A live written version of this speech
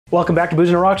Welcome back to Booze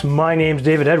and Rocks. My name's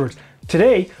David Edwards.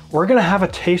 Today, we're gonna have a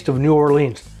taste of New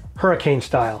Orleans, hurricane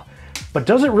style. But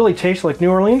does it really taste like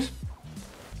New Orleans?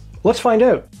 Let's find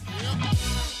out.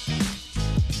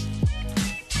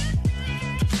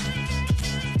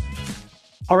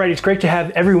 All right, it's great to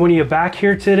have every one of you back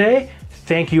here today.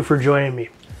 Thank you for joining me.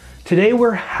 Today,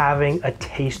 we're having a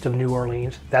taste of New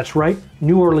Orleans. That's right,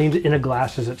 New Orleans in a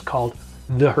glass, as it's called,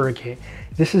 the Hurricane.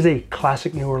 This is a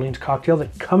classic New Orleans cocktail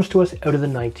that comes to us out of the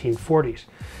 1940s.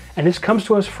 And this comes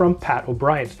to us from Pat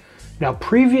O'Brien's. Now,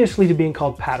 previously to being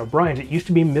called Pat O'Brien's, it used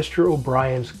to be Mr.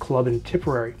 O'Brien's Club and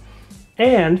Tipperary.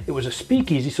 And it was a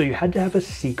speakeasy, so you had to have a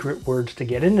secret words to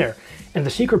get in there. And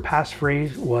the secret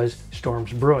passphrase was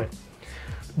Storms Brewing.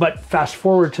 But fast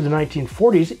forward to the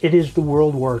 1940s, it is the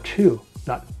World War II.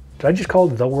 Did I just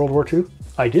call it the World War II?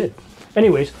 I did.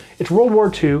 Anyways, it's World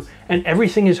War II and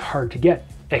everything is hard to get,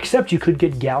 except you could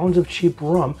get gallons of cheap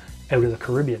rum out of the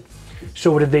Caribbean.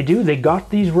 So what did they do? They got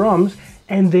these rums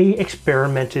and they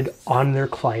experimented on their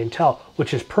clientele,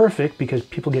 which is perfect because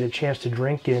people get a chance to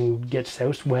drink and get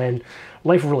soused when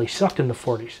life really sucked in the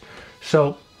 40s.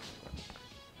 So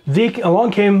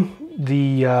along came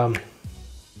the, I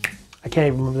can't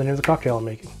even remember the name of the cocktail I'm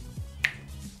making.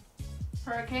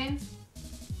 Hurricane?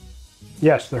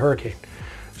 Yes, the Hurricane.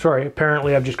 Sorry,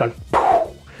 apparently I've just gone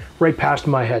right past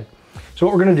my head. So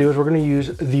what we're gonna do is we're gonna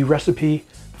use the recipe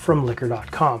from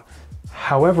liquor.com.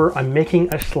 However, I'm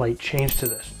making a slight change to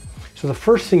this. So the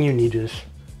first thing you need is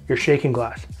your shaking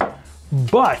glass.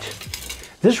 But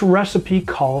this recipe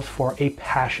calls for a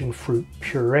passion fruit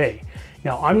puree.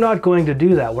 Now, I'm not going to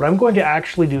do that. What I'm going to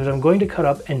actually do is I'm going to cut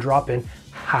up and drop in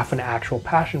half an actual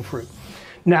passion fruit.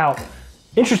 Now,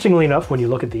 interestingly enough, when you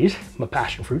look at these, my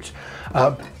passion fruits,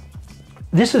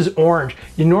 this is orange.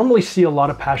 You normally see a lot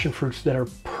of passion fruits that are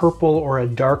purple or a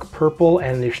dark purple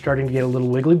and they're starting to get a little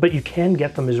wiggly, but you can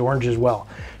get them as orange as well.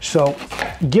 So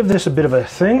give this a bit of a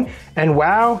thing and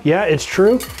wow, yeah, it's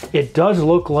true. It does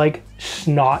look like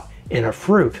snot in a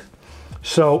fruit.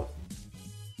 So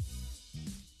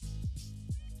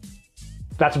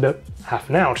that's about half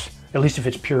an ounce. At least if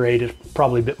it's pureed, it's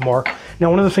probably a bit more. Now,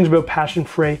 one of the things about passion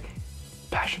fruit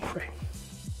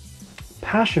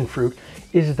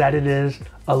is that it is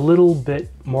a little bit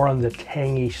more on the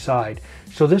tangy side.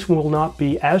 So this will not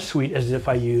be as sweet as if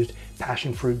I used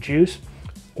passion fruit juice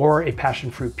or a passion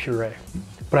fruit puree.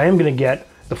 But I am gonna get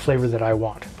the flavor that I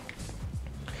want.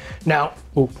 Now,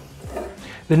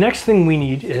 the next thing we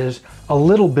need is a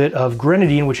little bit of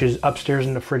Grenadine, which is upstairs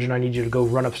in the fridge, and I need you to go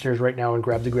run upstairs right now and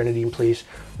grab the Grenadine, please.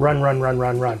 Run, run, run,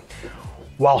 run, run.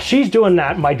 While she's doing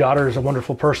that, my daughter is a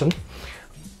wonderful person,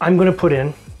 I'm gonna put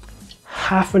in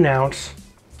half an ounce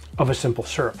of a simple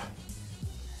syrup.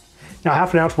 Now,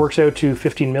 half an ounce works out to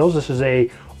 15 mils. This is a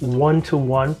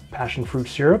 1-to-1 passion fruit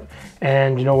syrup.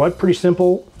 And you know what? Pretty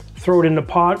simple. Throw it in the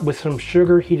pot with some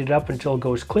sugar, heat it up until it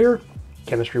goes clear.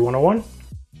 Chemistry 101.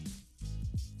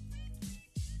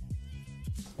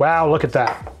 Wow, look at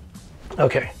that.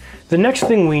 Okay, the next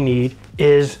thing we need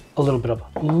is a little bit of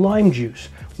lime juice.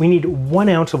 We need 1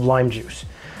 ounce of lime juice.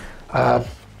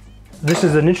 This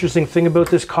is an interesting thing about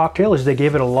this cocktail is they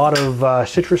gave it a lot of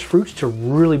citrus fruits to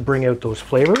really bring out those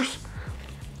flavors.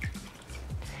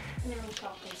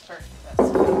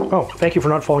 Oh, thank you for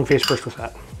not falling face first with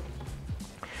that.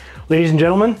 Ladies and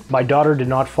gentlemen, my daughter did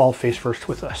not fall face first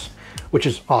with us, which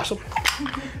is awesome.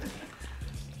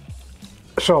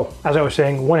 So, as I was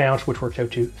saying, 1 ounce, which works out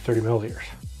to 30 milliliters.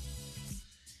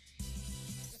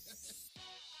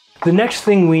 The next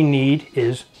thing we need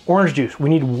is orange juice. We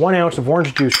need 1 ounce of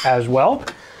orange juice as well.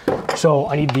 So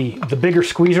I need the bigger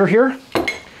squeezer here.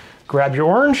 Grab your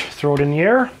orange, throw it in the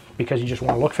air because you just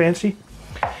want to look fancy.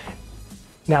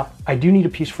 Now, I do need a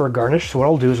piece for a garnish. So what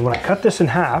I'll do is when I cut this in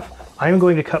half, I'm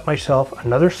going to cut myself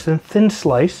another thin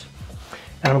slice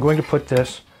and I'm going to put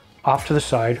this off to the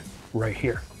side right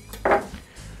here.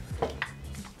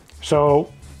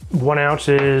 So 1 ounce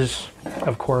is,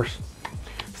 of course,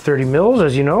 30 mils,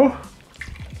 as you know.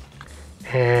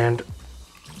 And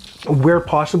where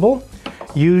possible,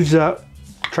 use,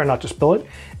 try not to spill it,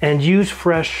 and use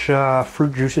fresh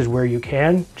fruit juices where you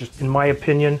can. Just in my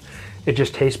opinion, it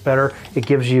just tastes better. It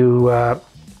gives you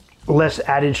less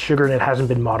added sugar and it hasn't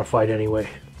been modified anyway.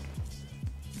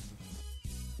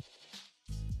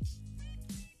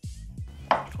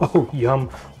 Oh, yum,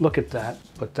 look at that.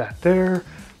 Put that there,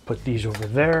 put these over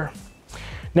there.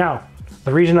 Now,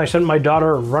 the reason I sent my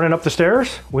daughter running up the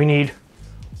stairs, we need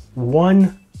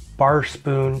 1 bar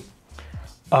spoon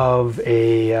of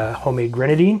a homemade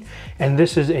grenadine, and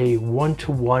this is a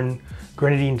 1-to-1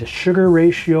 grenadine to sugar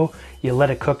ratio. You let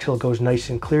it cook till it goes nice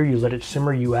and clear. You let it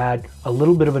simmer. You add a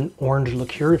little bit of an orange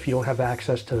liqueur if you don't have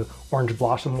access to orange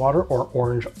blossom water or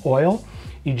orange oil.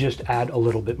 You just add a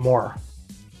little bit more.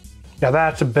 Now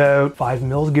that's about 5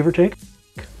 mils, give or take.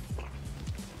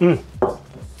 And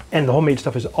the homemade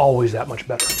stuff is always that much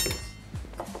better.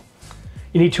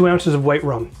 You need 2 ounces of white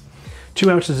rum. 2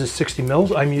 ounces is 60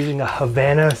 mils. I'm using a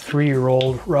Havana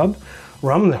 3-year-old rum,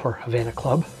 or Havana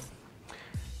Club.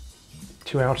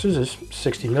 2 ounces is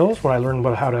 60 mils when I learned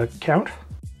about how to count.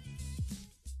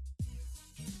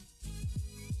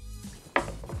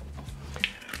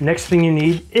 Next thing you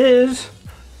need is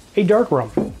a dark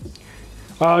rum.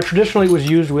 Traditionally it was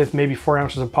used with maybe 4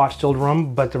 ounces of pot stilled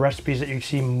rum, but the recipes that you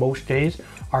see most days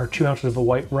are 2 ounces of a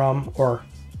white rum, or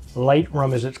light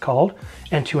rum as it's called,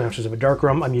 and 2 ounces of a dark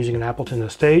rum. I'm using an Appleton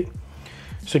Estate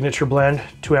signature blend.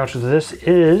 2 ounces of this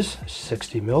is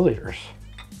 60 milliliters.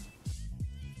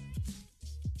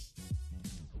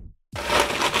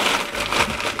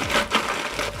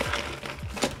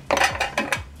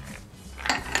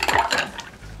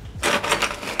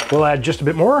 We'll add just a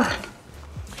bit more.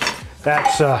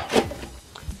 That's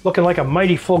looking like a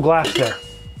mighty full glass there.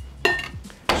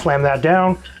 Slam that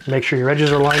down, make sure your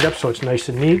edges are lined up so it's nice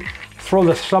and neat. Throw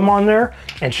the thumb on there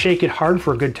and shake it hard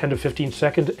for a good 10 to 15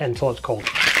 seconds until it's cold.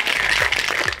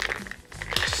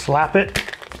 Slap it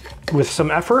with some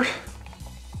effort.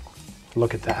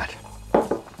 Look at that.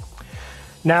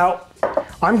 Now,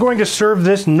 I'm going to serve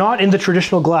this not in the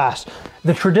traditional glass.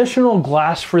 The traditional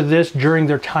glass for this during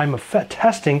their time of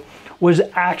testing was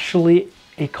actually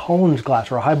a Collins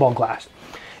glass or a highball glass.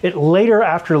 It later,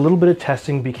 after a little bit of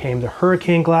testing, became the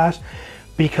hurricane glass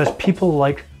because people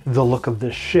liked the look of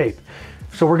this shape.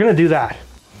 So we're gonna do that.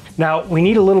 Now, we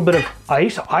need a little bit of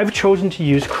ice. I've chosen to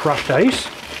use crushed ice,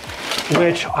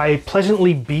 which I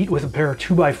pleasantly beat with a pair of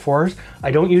 2x4s.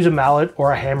 I don't use a mallet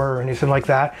or a hammer or anything like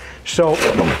that. So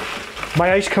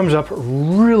my ice comes up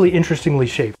really interestingly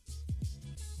shaped.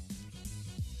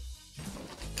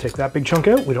 Take that big chunk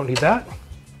out, we don't need that.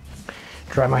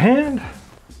 Dry my hand.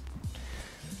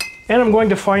 And I'm going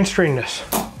to fine strain this.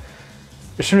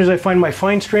 As soon as I find my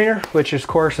fine strainer, which of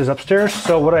course is upstairs,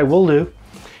 so what I will do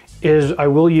is I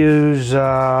will use, you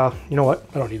know what,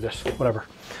 I don't need this, whatever.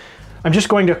 I'm just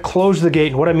going to close the gate,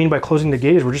 and what I mean by closing the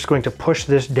gate is we're just going to push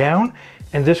this down,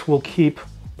 and this will keep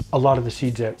a lot of the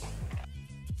seeds out.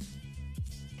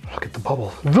 Look at the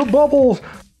bubbles. The bubbles!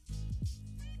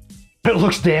 It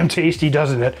looks damn tasty,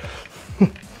 doesn't it?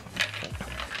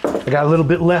 I got a little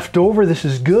bit left over. This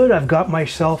is good. I've got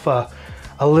myself a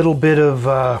little bit of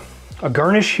a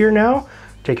garnish here now.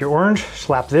 Take your orange,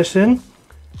 slap this in.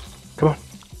 Come on,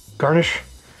 garnish.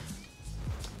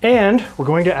 And we're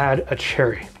going to add a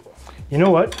cherry. You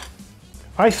know what?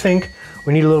 I think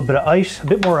we need a little bit of ice, a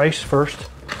bit more ice first.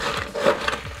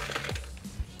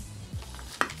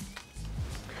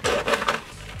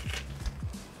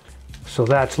 So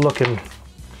that's looking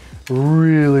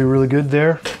really, really good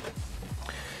there.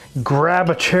 Grab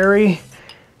a cherry,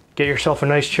 get yourself a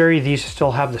nice cherry. These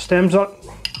still have the stems on.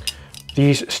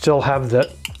 These still have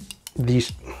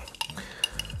these.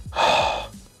 I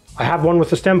have one with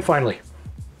the stem finally.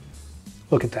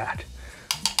 Look at that.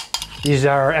 These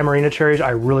are Amarena cherries. I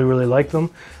really, really like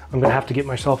them. I'm gonna have to get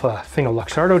myself a thing of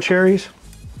Luxardo cherries.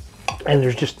 And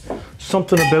there's just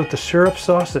something about the syrup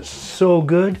sauce that's so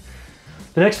good.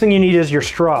 The next thing you need is your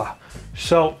straw.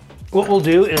 So what we'll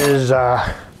do is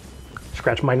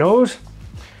scratch my nose,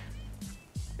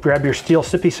 grab your steel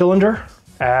sippy cylinder,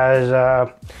 as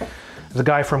the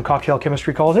guy from Cocktail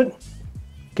Chemistry calls it.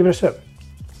 Give it a sip.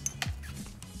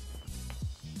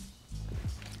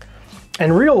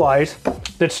 And realize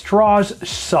that straws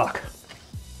suck.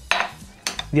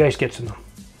 The ice gets in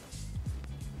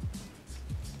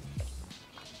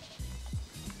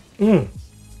them.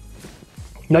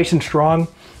 Nice and strong.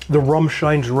 The rum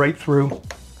shines right through.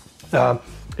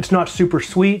 It's not super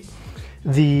sweet.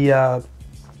 The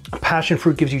passion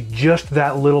fruit gives you just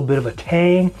that little bit of a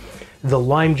tang. The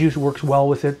lime juice works well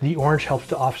with it. The orange helps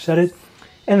to offset it.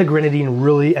 And the grenadine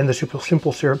really, and the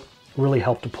simple syrup really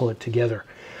help to pull it together.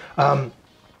 And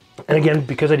again,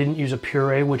 because I didn't use a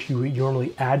puree, which you would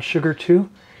normally add sugar to,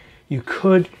 you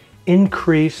could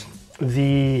increase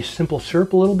the simple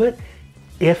syrup a little bit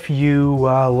if you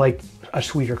like a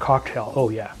sweeter cocktail. Oh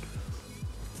yeah.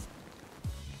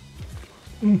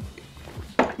 You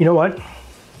know what?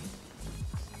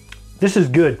 This is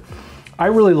good. I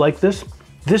really like this.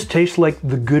 This tastes like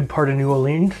the good part of New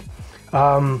Orleans.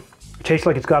 It tastes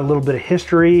like it's got a little bit of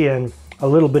history and a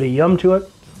little bit of yum to it.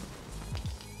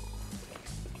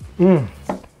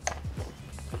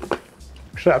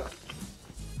 except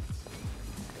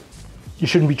you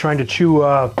shouldn't be trying to chew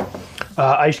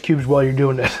ice cubes while you're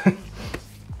doing this.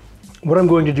 What I'm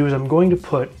going to do is I'm going to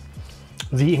put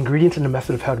the ingredients and the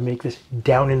method of how to make this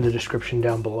down in the description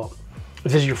down below.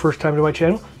 If this is your first time to my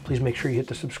channel, please make sure you hit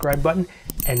the subscribe button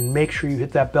and make sure you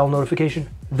hit that bell notification.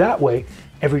 That way,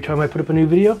 every time I put up a new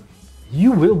video,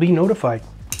 you will be notified.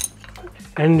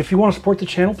 And if you want to support the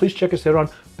channel, please check us out on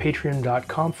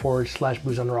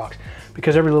patreon.com/booze on the rocks,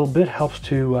 because every little bit helps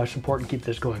to support and keep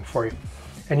this going for you.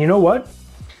 And you know what?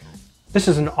 This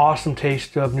is an awesome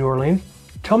taste of New Orleans.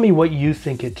 Tell me what you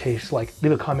think it tastes like.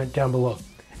 Leave a comment down below,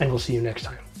 and we'll see you next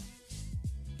time.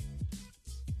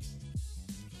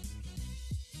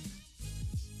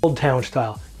 Old Town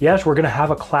style. Yes, we're gonna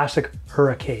have a classic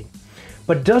hurricane.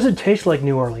 But does it taste like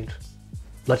New Orleans?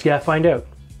 Let's find out.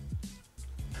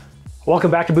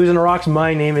 Welcome back to Booze on the Rocks.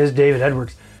 My name is David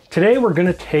Edwards. Today we're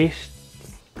gonna taste...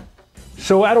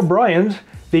 So at O'Brien's,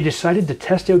 they decided to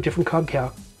test out different